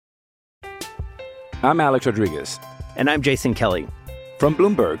I'm Alex Rodriguez. And I'm Jason Kelly. From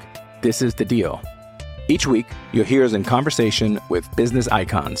Bloomberg, this is The Deal. Each week, you'll hear us in conversation with business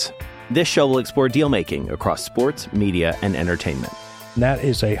icons. This show will explore deal-making across sports, media, and entertainment. That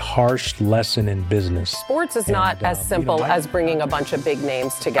is a harsh lesson in business. Sports is not as simple as bringing a bunch of big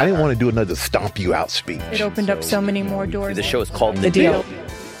names together. I didn't want to do another stomp you out speech. It opened up so many more doors. The show is called The Deal.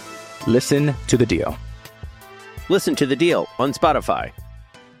 Listen to The Deal. Listen to The Deal on Spotify.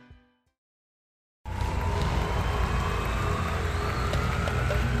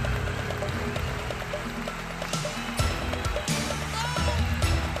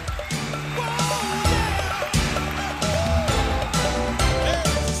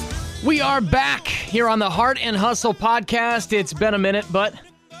 We are back here on the Heart and Hustle podcast. It's been a minute, but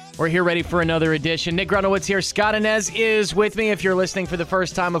we're here ready for another edition. Nick Grunowitz here. Scott Inez is with me. If you're listening for the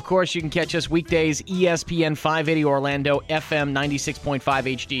first time, of course, you can catch us weekdays, ESPN 580 Orlando, FM 96.5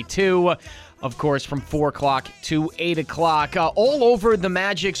 HD2. Of course, from 4 o'clock to 8 o'clock. All over the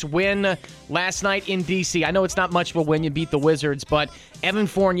Magic's win last night in D.C. I know it's not much of a win. You beat the Wizards, but Evan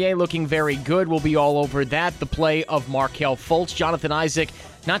Fournier looking very good. We'll be all over that. The play of Markelle Fultz. Jonathan Isaac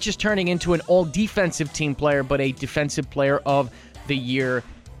not just turning into an all-defensive team player, but a defensive player of the year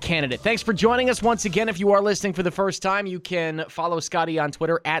candidate. Thanks for joining us once again. If you are listening for the first time, you can follow Scotty on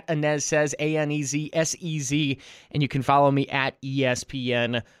Twitter at AnezSez, ANEZSEZ, and you can follow me at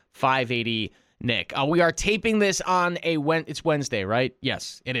ESPN 580 Nick. We are taping this on it's Wednesday, right?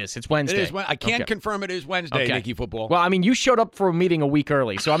 Yes, it is. It's Wednesday. It is. I can't confirm it is Wednesday, Nicky Football. Well, I mean, you showed up for a meeting a week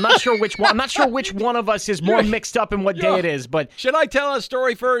early, so I'm not sure which one. I'm not sure which one of us is more mixed up in what day it is. But should I tell a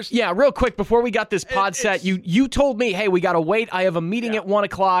story first? Yeah, real quick before we got this pod set, you told me, hey, we got to wait. I have a meeting at 1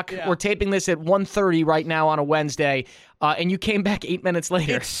 o'clock. Yeah. We're taping this at 1:30 right now on a Wednesday. And you came back 8 minutes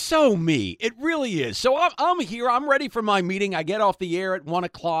later. It's so me. It really is. So I'm here. I'm ready for my meeting. I get off the air at 1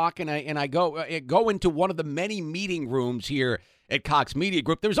 o'clock, and I go into one of the many meeting rooms here at Cox Media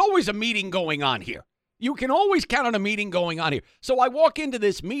Group. There's always a meeting going on here. You can always count on a meeting going on here. So I walk into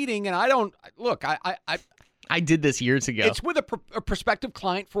this meeting, and I don't look. I did this years ago. It's with a prospective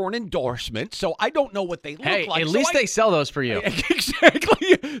client for an endorsement, so I don't know what they look like. Hey, at least they sell those for you.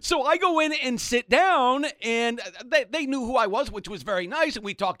 Exactly. So I go in and sit down, and they knew who I was, which was very nice, and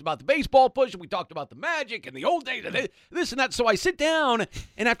we talked about the baseball push, and we talked about the Magic and the old days, and this and that. So I sit down,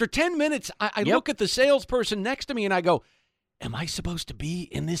 and after 10 minutes, I look at the salesperson next to me, and I go, am I supposed to be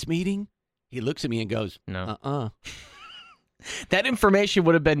in this meeting? He looks at me and goes, no. That information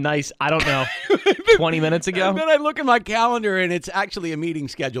would have been nice, I don't know, 20 minutes ago. And then I look at my calendar, and it's actually a meeting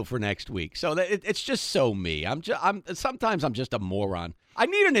scheduled for next week. So it's just so me. Sometimes I'm just a moron. I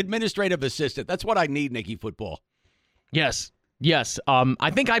need an administrative assistant. That's what I need, Nicky Football. Yes.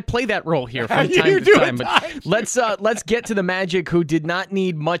 I think I play that role here from time to time. But let's get to the Magic, who did not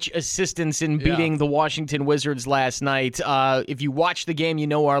need much assistance in beating the Washington Wizards last night. If you watch the game, you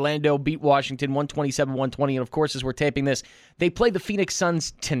know Orlando beat Washington 127-120. And, of course, as we're taping this, they play the Phoenix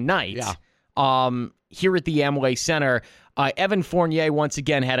Suns tonight here at the Amway Center. Evan Fournier, once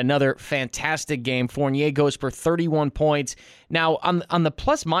again, had another fantastic game. Fournier goes for 31 points. Now, on the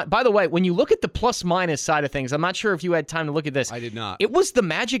plus minus, by the way, when you look at the plus minus side of things, I'm not sure if you had time to look at this. I did not. It was the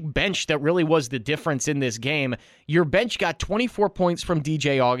Magic bench that really was the difference in this game. Your bench got 24 points from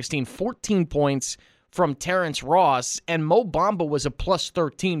DJ Augustine, 14 points from Terrence Ross, and Mo Bamba was a plus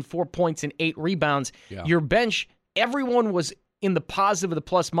 13, 4 points and 8 rebounds. Yeah. Your bench, everyone was in the positive of the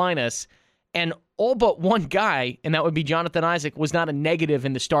plus minus, and all but one guy, and that would be Jonathan Isaac, was not a negative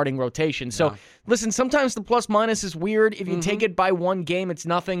in the starting rotation. So, listen, sometimes the plus-minus is weird. If you take it by one game, it's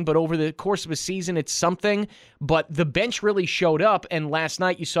nothing, but over the course of a season, it's something. But the bench really showed up, and last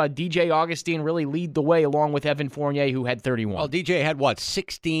night you saw DJ Augustine really lead the way along with Evan Fournier, who had 31. Well, DJ had,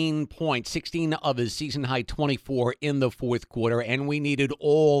 16 points, 16 of his season-high 24 in the fourth quarter, and we needed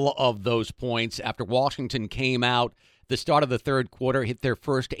all of those points after Washington came out the start of the third quarter, hit their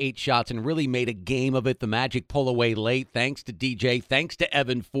first 8 shots and really made a game of it. The Magic pull away late, thanks to DJ, thanks to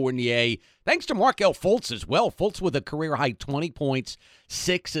Evan Fournier, thanks to Markelle Fultz as well. Fultz with a career-high 20 points,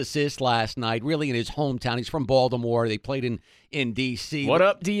 6 assists last night, really in his hometown. He's from Baltimore. They played in D.C. What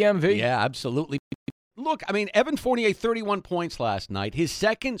up, DMV? Yeah, absolutely. Look, I mean, Evan Fournier, 31 points last night, his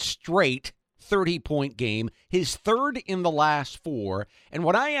second straight 30-point game, his third in the last 4. And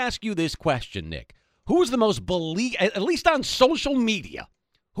when I ask you this question, Nick, who's the most at least on social media,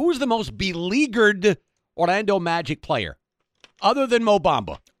 who's the most beleaguered Orlando Magic player other than Mo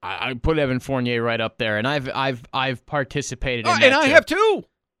Bamba? I put Evan Fournier right up there, and I've participated in that and too.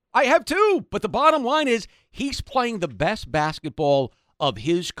 I have too. But the bottom line is he's playing the best basketball of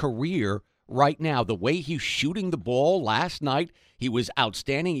his career right now. The way he's shooting the ball last night, He was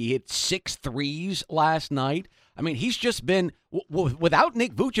outstanding. He hit 6 threes last night. I mean, he's just been, without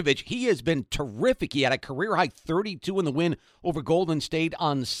Nick Vucevic, he has been terrific. He had a career-high 32 in the win over Golden State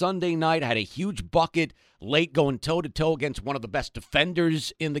on Sunday night, had a huge bucket late going toe-to-toe against one of the best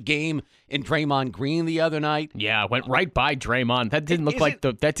defenders in the game in Draymond Green the other night. Yeah, went right by Draymond. That didn't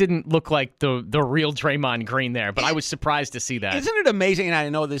look like the real Draymond Green there, but I was surprised to see that. Isn't it amazing, and I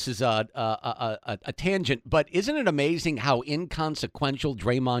know this is a tangent, but isn't it amazing how inconsequential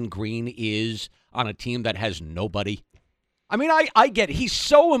Draymond Green is on a team that has nobody? I mean, I get it. He's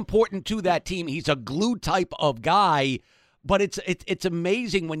so important to that team. He's a glue type of guy, but it's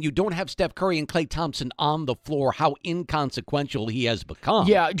amazing when you don't have Steph Curry and Klay Thompson on the floor how inconsequential he has become.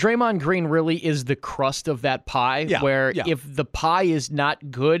 Yeah, Draymond Green really is the crust of that pie, where if the pie is not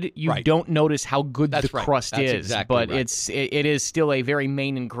good, you don't notice how good the crust is. Exactly but it is still a very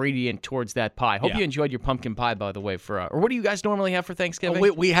main ingredient towards that pie. Hope you enjoyed your pumpkin pie, by the way. Or what do you guys normally have for Thanksgiving?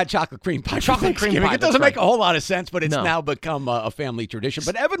 We had chocolate cream pie. Chocolate cream pie. It doesn't make a whole lot of sense, but it's now become a family tradition.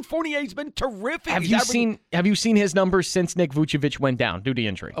 But Evan Fournier's been terrific. Have you seen his numbers since Nick Vucevic went down due to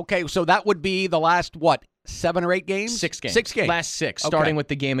injury? Okay, so that would be the last, 7 or 8 games? 6 games. 6 games. Last 6, starting with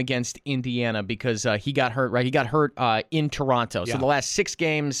the game against Indiana because he got hurt, right? He got hurt in Toronto. So the last 6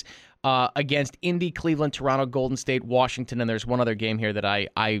 games against Indy, Cleveland, Toronto, Golden State, Washington, and there's one other game here that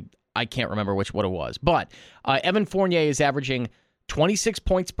I can't remember what it was. But Evan Fournier is averaging 26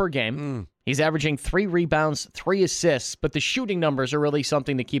 points per game. He's averaging 3 rebounds, 3 assists, but the shooting numbers are really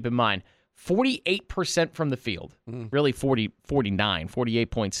something to keep in mind. 48% from the field, really 49,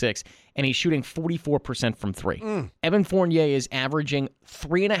 48.6, and he's shooting 44% from 3. Evan Fournier is averaging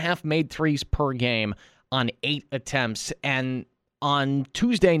 3.5 made threes per game on 8 attempts, and on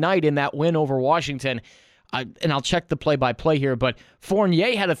Tuesday night in that win over Washington, and I'll check the play-by-play here, but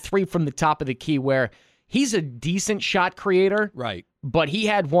Fournier had a 3 from the top of the key where he's a decent shot creator. Right. But he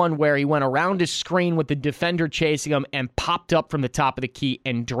had one where he went around his screen with the defender chasing him and popped up from the top of the key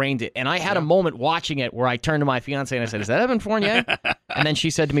and drained it. And I had a moment watching it where I turned to my fiance and I said, "Is that Evan Fournier?" And then she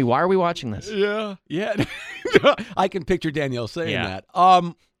said to me, "Why are we watching this?" Yeah. I can picture Danielle saying that.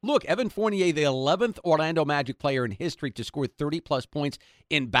 Look, Evan Fournier, the 11th Orlando Magic player in history to score 30-plus points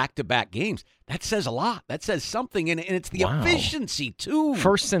in back-to-back games. That says a lot. That says something, and it's the efficiency, too.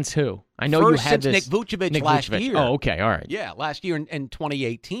 First since who? I know you had this. Nick Vucevic last year. Oh, okay, all right. Yeah, last year in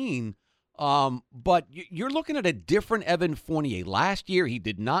 2018. But you're looking at a different Evan Fournier. Last year, he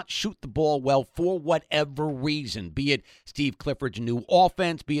did not shoot the ball well for whatever reason, be it Steve Clifford's new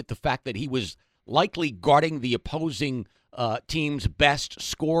offense, be it the fact that he was likely guarding the opposing team's best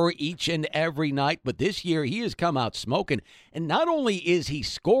scorer each and every night. But this year, he has come out smoking. And not only is he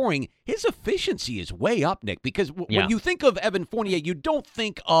scoring, his efficiency is way up, Nick, because when you think of Evan Fournier, you don't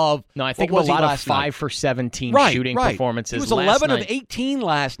think of... No, I think of a lot of 5 for 17 shooting performances. He was 11 of 18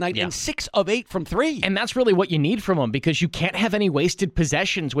 last night and 6 of 8 from 3. And that's really what you need from him because you can't have any wasted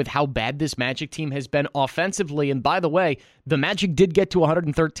possessions with how bad this Magic team has been offensively. And by the way, the Magic did get to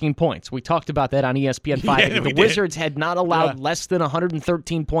 113 points. We talked about that on ESPN 5. The Wizards had not allowed less than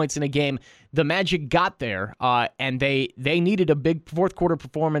 113 points in a game. The Magic got there, and they needed a big fourth-quarter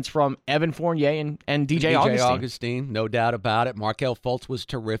performance from Evan Fournier and DJ Augustine. No doubt about it. Markelle Fultz was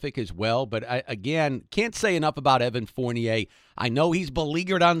terrific as well. But, again, can't say enough about Evan Fournier. I know he's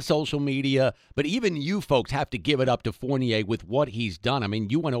beleaguered on social media, but even you folks have to give it up to Fournier with what he's done. I mean,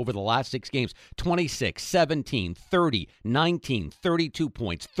 you went over the last 6 games, 26, 17, 30, 19, 32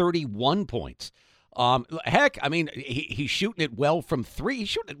 points, 31 points. Heck, I mean, he's shooting it well from 3. He's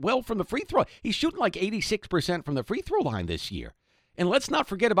shooting it well from the free throw. He's shooting like 86% from the free throw line this year. And let's not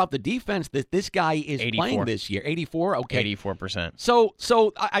forget about the defense that this guy is playing this year. 84? Okay. 84%.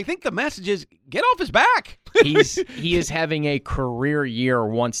 So I think the message is get off his back. He is having a career year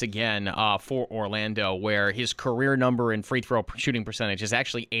once again for Orlando where his career number in free throw shooting percentage is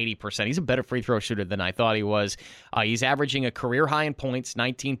actually 80%. He's a better free throw shooter than I thought he was. He's averaging a career high in points,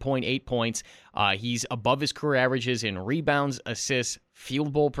 19.8 points. He's above his career averages in rebounds, assists,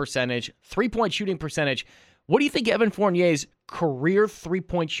 field goal percentage, three-point shooting percentage. What do you think Evan Fournier's career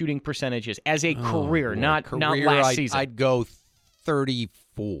three-point shooting percentage is as a career, not last season? I'd go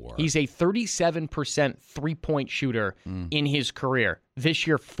 34. He's a 37% three-point shooter in his career. This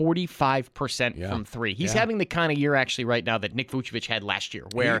year, 45% from 3. He's having the kind of year actually right now that Nick Vucevic had last year,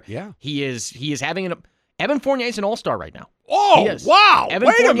 where he is having Evan Fournier is an all-star right now. Oh, wow. Evan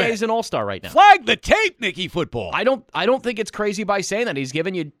Wait a Fournier minute. is an all-star right now. Flag the tape, Nicky Football. I don't think it's crazy by saying that. He's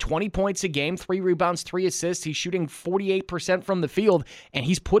giving you 20 points a game, 3 rebounds, 3 assists. He's shooting 48% from the field, and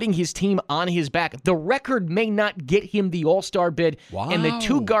he's putting his team on his back. The record may not get him the all-star bid, and the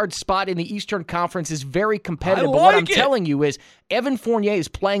two-guard spot in the Eastern Conference is very competitive. But what I'm telling you is Evan Fournier is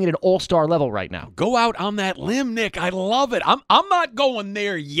playing at an all-star level right now. Go out on that limb, Nick. I love it. I'm not going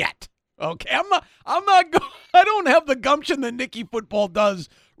there yet. Okay, I don't have the gumption that Nicky Football does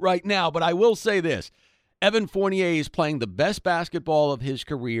right now, but I will say this. Evan Fournier is playing the best basketball of his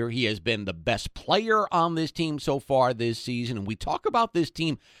career. He has been the best player on this team so far this season, and we talk about this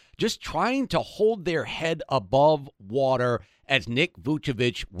team just trying to hold their head above water as Nick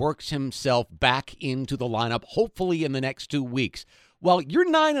Vucevic works himself back into the lineup, hopefully in the next 2 weeks. Well, you're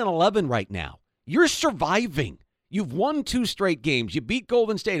 9-11 right now. You're surviving. You've won 2 straight games. You beat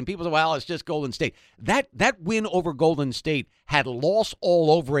Golden State, and people say, well, it's just Golden State. That win over Golden State had loss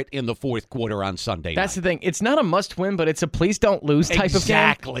all over it in the fourth quarter on Sunday That's night. the thing. It's not a must-win, but it's a please-don't-lose type of game.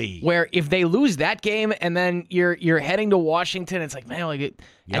 Exactly. Where if they lose that game and then you're heading to Washington, it's like, man,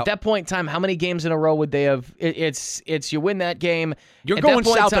 at that point in time, how many games in a row would they have? It's you win that game. You're at going that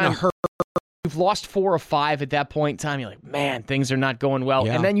point south in in a hurry. You've lost 4 or 5 at that point in time. You're like, man, things are not going well.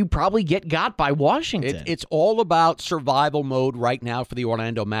 Yeah. And then you probably get got by Washington. It's all about survival mode right now for the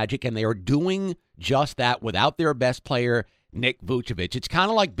Orlando Magic, and they are doing just that without their best player, Nick Vucevic. It's kind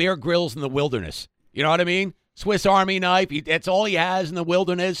of like Bear Grylls in the wilderness. You know what I mean? Swiss Army knife. That's all he has in the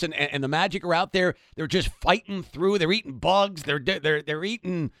wilderness, and the Magic are out there. They're just fighting through. They're eating bugs. They're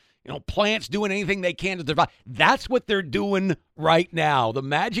eating plants, doing anything they can to survive. That's what they're doing right now. The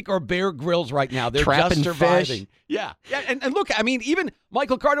Magic are Bear Grylls right now. They're Trapping just surviving. fish. Yeah. And look, I mean, even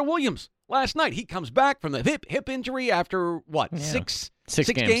Michael Carter-Williams last night, he comes back from the hip injury after, what, six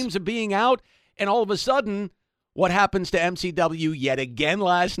games of being out, and all of a sudden, what happens to MCW yet again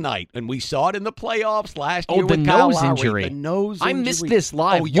last night? And we saw it in the playoffs last year with Kyle Lowry. Injury. The nose injury. I missed this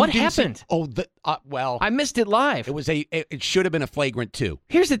live. What happened? I missed it live. It should have been a flagrant 2.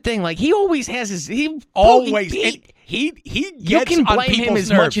 Here's the thing, like he always has his he gets You can blame on him as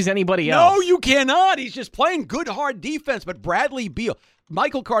nerves. much as anybody else. No, you cannot. He's just playing good hard defense. But Bradley Beal,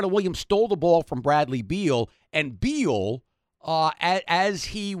 Michael Carter-Williams stole the ball from Bradley Beal, and Beal, as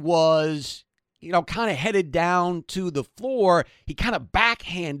he was, kind of headed down to the floor, he kind of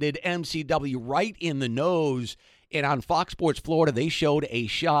backhanded MCW right in the nose. And on Fox Sports Florida, they showed a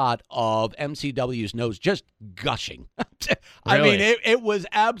shot of MCW's nose just gushing. I Really? mean, it was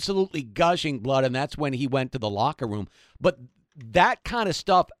absolutely gushing blood, and that's when he went to the locker room. But that kind of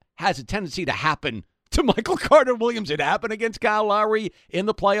stuff has a tendency to happen to Michael Carter-Williams. It happened against Kyle Lowry in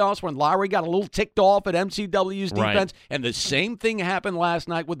the playoffs when Lowry got a little ticked off at MCW's defense, and the same thing happened last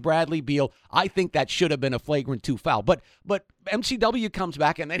night with Bradley Beal. I think that should have been a flagrant 2 foul. But MCW comes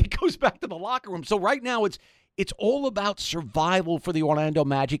back, and then he goes back to the locker room. So right now it's all about survival for the Orlando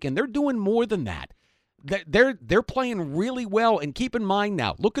Magic, and they're doing more than that. They're playing really well, and keep in mind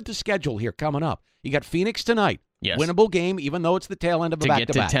now, look at the schedule here coming up. You got Phoenix tonight. Yes. Winnable game, even though it's the tail end of a back-to-back.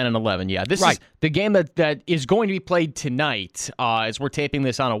 To get to 10 and 11, yeah. This Right. is the game that is going to be played tonight, as we're taping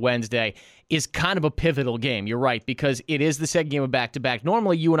this on a Wednesday, is kind of a pivotal game. You're right, because it is the second game of back-to-back.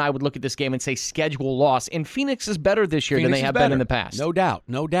 Normally, you and I would look at this game and say schedule loss, and Phoenix is better this year than they have been in the past. No doubt.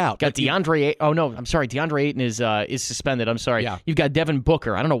 Got DeAndre DeAndre Ayton is suspended. I'm sorry. Yeah. You've got Devin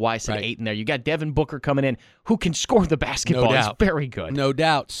Booker. I don't know why I said Ayton there. You got Devin Booker coming in who can score the basketball. No doubt. He's very good. No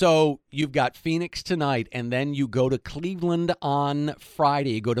doubt. So you've got Phoenix tonight, and then you go to Cleveland on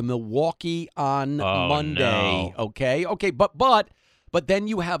Friday. You go to Milwaukee on Monday. No. Okay. But then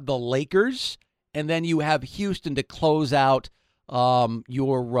you have the Lakers, and then you have Houston to close out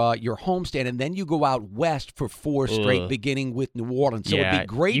your homestand, and then you go out west for 4 straight, beginning with New Orleans. So it'd be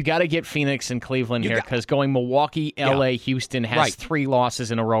great. You got to get Phoenix and Cleveland here because going Milwaukee, L.A., Houston has 3 losses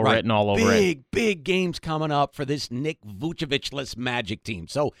in a row written all over it. Big games coming up for this Nick Vucevic-less Magic team.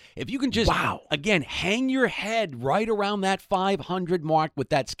 So if you can just, again, hang your head right around that 500 mark with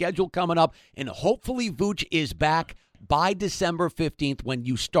that schedule coming up, and hopefully Vooch is back by December 15th when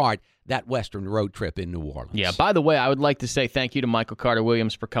you start that Western road trip in New Orleans. Yeah, by the way, I would like to say thank you to Michael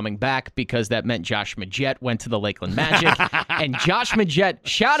Carter-Williams for coming back because that meant Josh Majette went to the Lakeland Magic. And Josh Majette,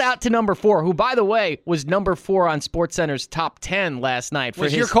 shout out to number 4, who, by the way, was number 4 on SportsCenter's top 10 last night.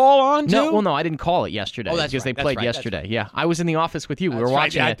 Was your call on, too? No, I didn't call it yesterday because they played yesterday. Yeah, I was in the office with you. We were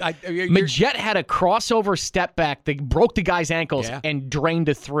watching it. Majette had a crossover step back that broke the guy's ankles and drained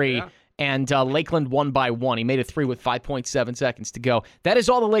a 3. Yeah. And Lakeland won by 1. He made a 3 with 5.7 seconds to go. That is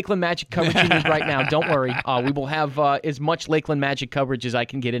all the Lakeland Magic coverage you need right now. Don't worry. We will have as much Lakeland Magic coverage as I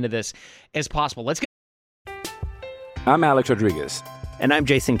can get into this as possible. Let's get. I'm Alex Rodriguez. And I'm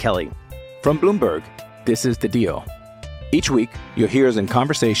Jason Kelly. From Bloomberg, this is The Deal. Each week, you'll hear us in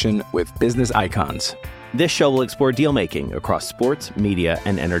conversation with business icons. This show will explore deal-making across sports, media,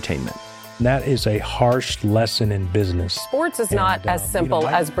 and entertainment. That is a harsh lesson in business. Sports is not as simple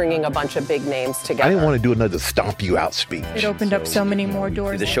as bringing a bunch of big names together. I didn't want to do another stomp you out speech. It opened up so many more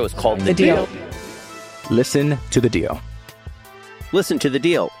doors. The show is called The Deal. Listen to The Deal. Listen to The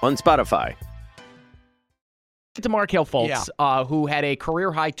Deal on Spotify. To Markelle Fultz, who had a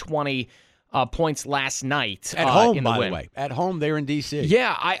career-high 20 points last night. At home, in the by win. the way. At home there in D.C.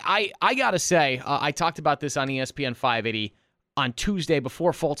 Yeah, I got to say, I talked about this on ESPN 580 on Tuesday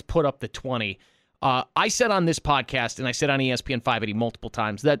before Fultz put up the 20. I said on this podcast, and I said on ESPN 580 multiple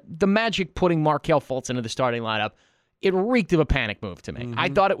times, that the Magic putting Markelle Fultz into the starting lineup, it reeked of a panic move to me. Mm-hmm. I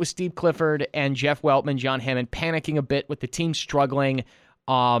thought it was Steve Clifford and Jeff Weltman, John Hammond panicking a bit with the team struggling.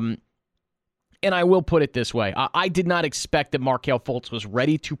 And I will put it this way. I did not expect that Markelle Fultz was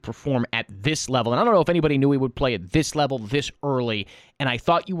ready to perform at this level. And I don't know if anybody knew he would play at this level this early. And I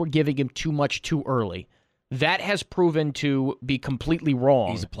thought you were giving him too much too early. That has proven to be completely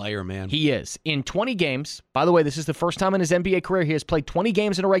wrong. He's a player, man. He is. In 20 games, by the way, this is the first time in his NBA career he has played 20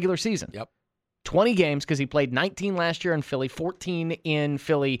 games in a regular season. Yep. 20 games because he played 19 last year in Philly, 14 in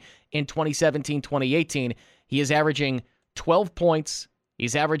Philly in 2017, 2018. He is averaging 12 points.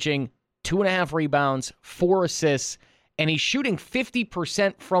 He's averaging 2.5 rebounds, 4 assists, and he's shooting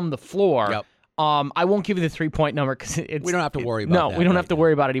 50% from the floor. Yep. I won't give you the three-point number because we don't have to worry about that. No, we don't have to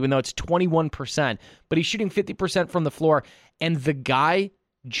worry about it, even though it's 21%. But he's shooting 50% from the floor, and the guy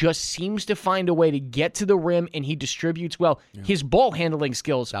just seems to find a way to get to the rim, and he distributes well. Yeah. His ball handling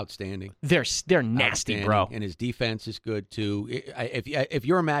skills, outstanding. They're nasty, bro. And his defense is good too. If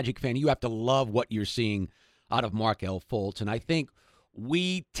you're a Magic fan, you have to love what you're seeing out of Markelle Fultz, and I think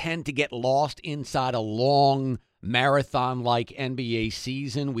we tend to get lost inside a long marathon-like NBA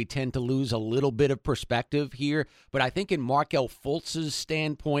season. We tend to lose a little bit of perspective here. But I think in Markelle Fultz's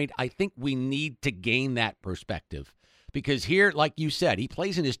standpoint, I think we need to gain that perspective. Because here, like you said, he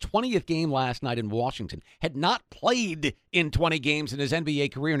plays in his 20th game last night in Washington. Had not played in 20 games in his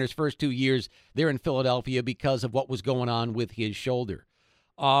NBA career in his first 2 years there in Philadelphia because of what was going on with his shoulder.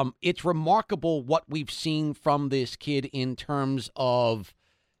 It's remarkable what we've seen from this kid in terms of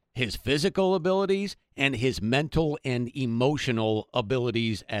his physical abilities and his mental and emotional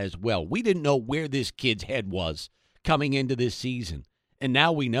abilities as well. We didn't know where this kid's head was coming into this season, and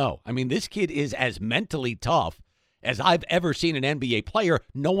now we know. I mean, this kid is as mentally tough as I've ever seen an NBA player,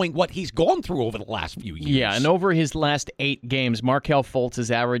 knowing what he's gone through over the last few years. Yeah, and over his last 8 games, Markelle Fultz is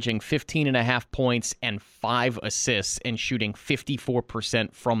averaging 15.5 points and 5 assists and shooting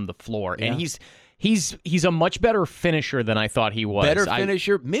 54% from the floor. Yeah. And he's a much better finisher than I thought he was. Better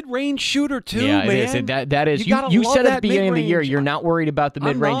finisher, mid-range shooter too, yeah, man. It is. That is. You said at the beginning of the year you're not worried about the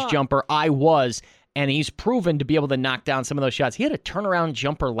mid-range jumper. I was, and he's proven to be able to knock down some of those shots. He had a turnaround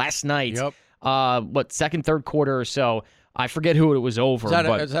jumper last night. Yep. Second, third quarter or so. I forget who it was over.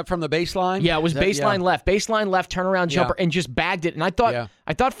 Is that from the baseline? Yeah, it was baseline left. Baseline left, turnaround jumper, and just bagged it. And I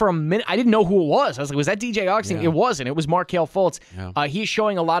thought for a minute, I didn't know who it was. I was like, was that DJ Augustine? Yeah. It wasn't. It was Markelle Fultz. Yeah. He's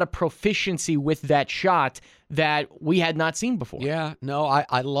showing a lot of proficiency with that shot that we had not seen before. Yeah, no,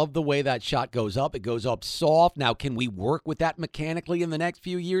 I love the way that shot goes up. It goes up soft. Now, can we work with that mechanically in the next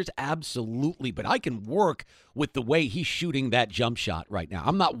few years? Absolutely. But I can work with the way he's shooting that jump shot right now.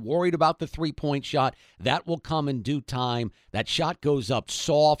 I'm not worried about the three-point shot. That will come in due time. That shot goes up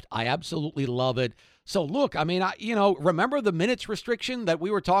soft. I absolutely love it. So, look, I mean, remember the minutes restriction that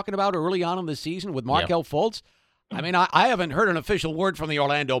we were talking about early on in the season with Markelle Fultz? I mean, I haven't heard an official word from the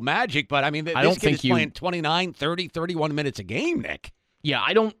Orlando Magic, but I mean, this kid is playing 29, 30, 31 minutes a game, Nick. Yeah,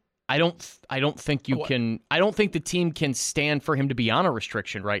 I don't think you can. I don't think the team can stand for him to be on a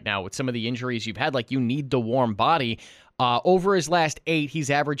restriction right now with some of the injuries you've had. Like, you need the warm body. Over his last 8, he's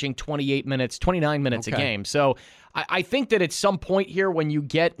averaging 29 minutes a game. So I think that at some point here when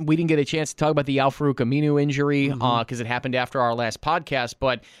we didn't get a chance to talk about the Al-Farouq Aminu injury because it happened after our last podcast,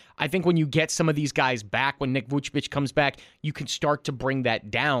 but I think when you get some of these guys back, when Nick Vucevic comes back, you can start to bring that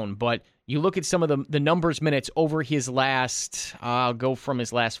down. But you look at some of the numbers minutes over his last, go from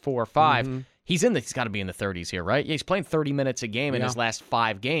his last 4 or 5, he's got to be in the 30s here, right? He's playing 30 minutes a game in his last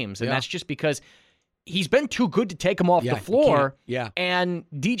 5 games, and that's just because he's been too good to take him off the floor. And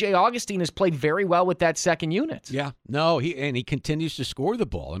DJ Augustine has played very well with that second unit. Yeah. No, he continues to score the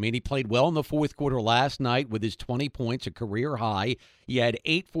ball. I mean, he played well in the fourth quarter last night with his 20 points, a career high. He had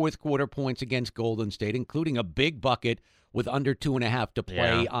 8 fourth quarter points against Golden State, including a big bucket with under 2.5 to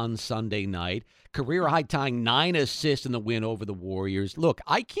play on Sunday night. Career high tying 9 assists in the win over the Warriors. Look,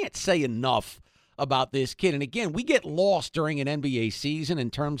 I can't say enough about this kid. And again, we get lost during an NBA season in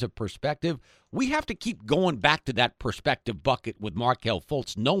terms of perspective. We have to keep going back to that perspective bucket with Markelle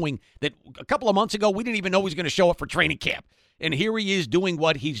Fultz, knowing that a couple of months ago, we didn't even know he was going to show up for training camp. And here he is doing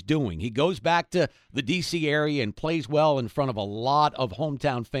what he's doing. He goes back to the D.C. area and plays well in front of a lot of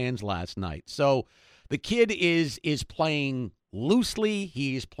hometown fans last night. So the kid is playing loosely.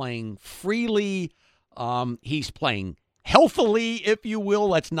 He's playing freely. He's playing healthily, if you will.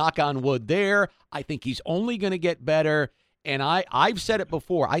 Let's knock on wood there. I think he's only going to get better. And I've said it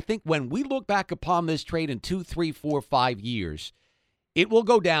before. I think when we look back upon this trade in 2, 3, 4, 5 years, it will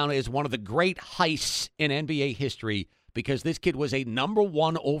go down as one of the great heists in NBA history because this kid was a number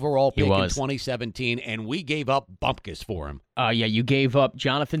 1 overall pick in 2017, and we gave up Bumpkus for him. Yeah, you gave up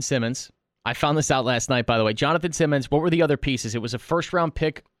Jonathan Simmons. I found this out last night, by the way. Jonathan Simmons, what were the other pieces? It was a first-round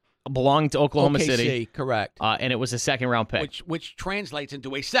pick belonging to Oklahoma City. Correct. And it was a second-round pick. Which translates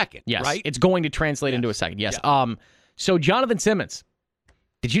into a second, yes, right? It's going to translate into a second, yes. Yeah. So Jonathan Simmons,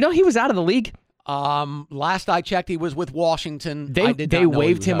 did you know he was out of the league? Last I checked, he was with Washington. They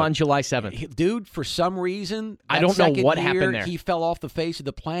waived him on July 7th. Dude, for some reason, I don't know what happened there. He fell off the face of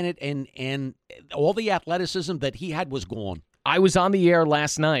the planet, and all the athleticism that he had was gone. I was on the air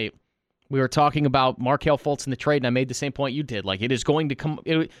last night. We were talking about Markelle Fultz in the trade, and I made the same point you did. Like, it is going to come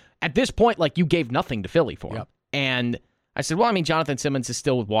at this point, like, you gave nothing to Philly for him. And I said, well, I mean, Jonathan Simmons is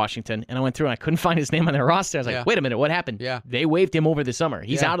still with Washington. And I went through and I couldn't find his name on their roster. I was like, wait a minute, what happened? Yeah. They waived him over the summer.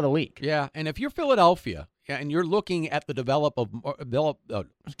 He's out of the league. Yeah, and if you're Philadelphia and you're looking at the development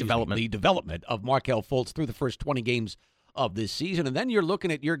of Markelle Fultz through the first 20 games of this season, and then you're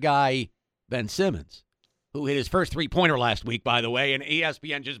looking at your guy, Ben Simmons, who hit his first three-pointer last week, by the way, and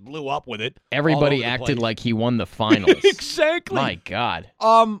ESPN just blew up with it. Everybody acted like he won the finals. Exactly. My God.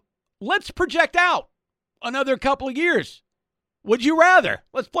 Let's project out another couple of years. Would you rather?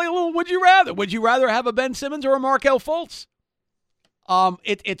 Let's play a little would you rather. Would you rather have a Ben Simmons or a Markelle Fultz?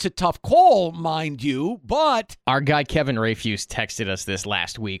 It's a tough call, mind you, but our guy Kevin Rayfuse texted us this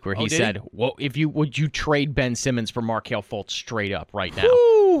last week where he said, "Well, would you trade Ben Simmons for Markelle Fultz straight up right now?"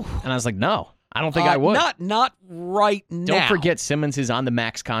 Whew. And I was like, "No, I don't think I would." Not right now. Don't forget, Simmons is on the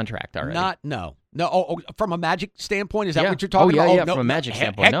max contract already. No. From a Magic standpoint, is that what you're talking about? Yeah, from a Magic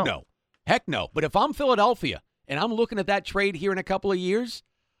standpoint, Heck no. But if I'm Philadelphia and I'm looking at that trade here in a couple of years,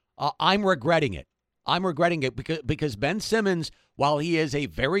 I'm regretting it. I'm regretting it because Ben Simmons, while he is a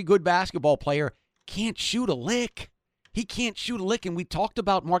very good basketball player, can't shoot a lick. He can't shoot a lick. And we talked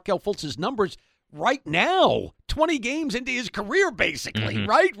about Markelle Fultz's numbers right now, 20 games into his career, basically,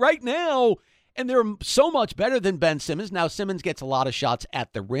 right now. And they're so much better than Ben Simmons. Now, Simmons gets a lot of shots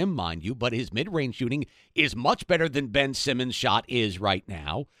at the rim, mind you, but his mid-range shooting is much better than Ben Simmons' shot is right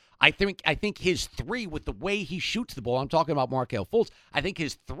now. I think his three, with the way he shoots the ball, I'm talking about Markelle Fultz, I think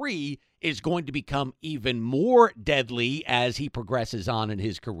his three is going to become even more deadly as he progresses on in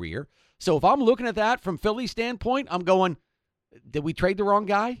his career. So if I'm looking at that from Philly's standpoint, I'm going, did we trade the wrong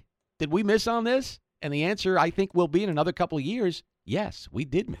guy? Did we miss on this? And the answer, I think, will be in another couple of years, yes, we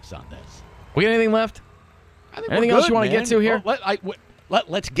did miss on this. We got anything left? Anything else you want to get to here?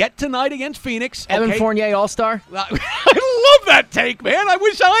 Let's get tonight against Phoenix. Evan Fournier, All-Star? I love that take, man. I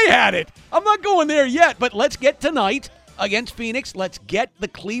wish I had it. I'm not going there yet, but let's get tonight against Phoenix. Let's get the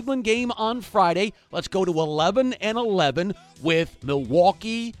Cleveland game on Friday. Let's go to 11-11 with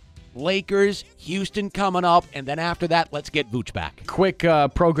Milwaukee, Lakers, Houston coming up, and then after that, let's get Vooch back. Quick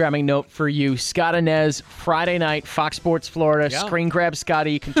programming note for you. Scott Inez, Friday night, Fox Sports Florida. Yeah. Screen grab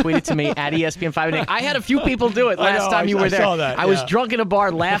Scotty. You can tweet it to me at ESPN5. I had a few people do it last time you were there. I saw that, I was drunk in a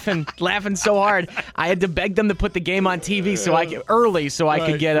bar laughing so hard. I had to beg them to put the game on TV early so I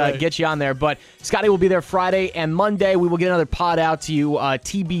could get you on there. But Scotty will be there Friday and Monday. We will get another pod out to you,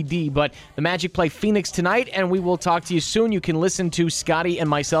 TBD. But the Magic play Phoenix tonight, and we will talk to you soon. You can listen to Scotty and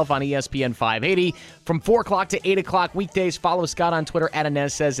myself on ESPN 580 from 4 o'clock to 8 o'clock weekdays. Follow Scott on Twitter at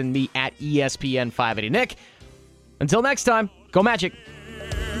Inez Says and me at ESPN 580. Nick, until next time, go Magic.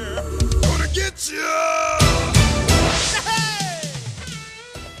 Gonna get you.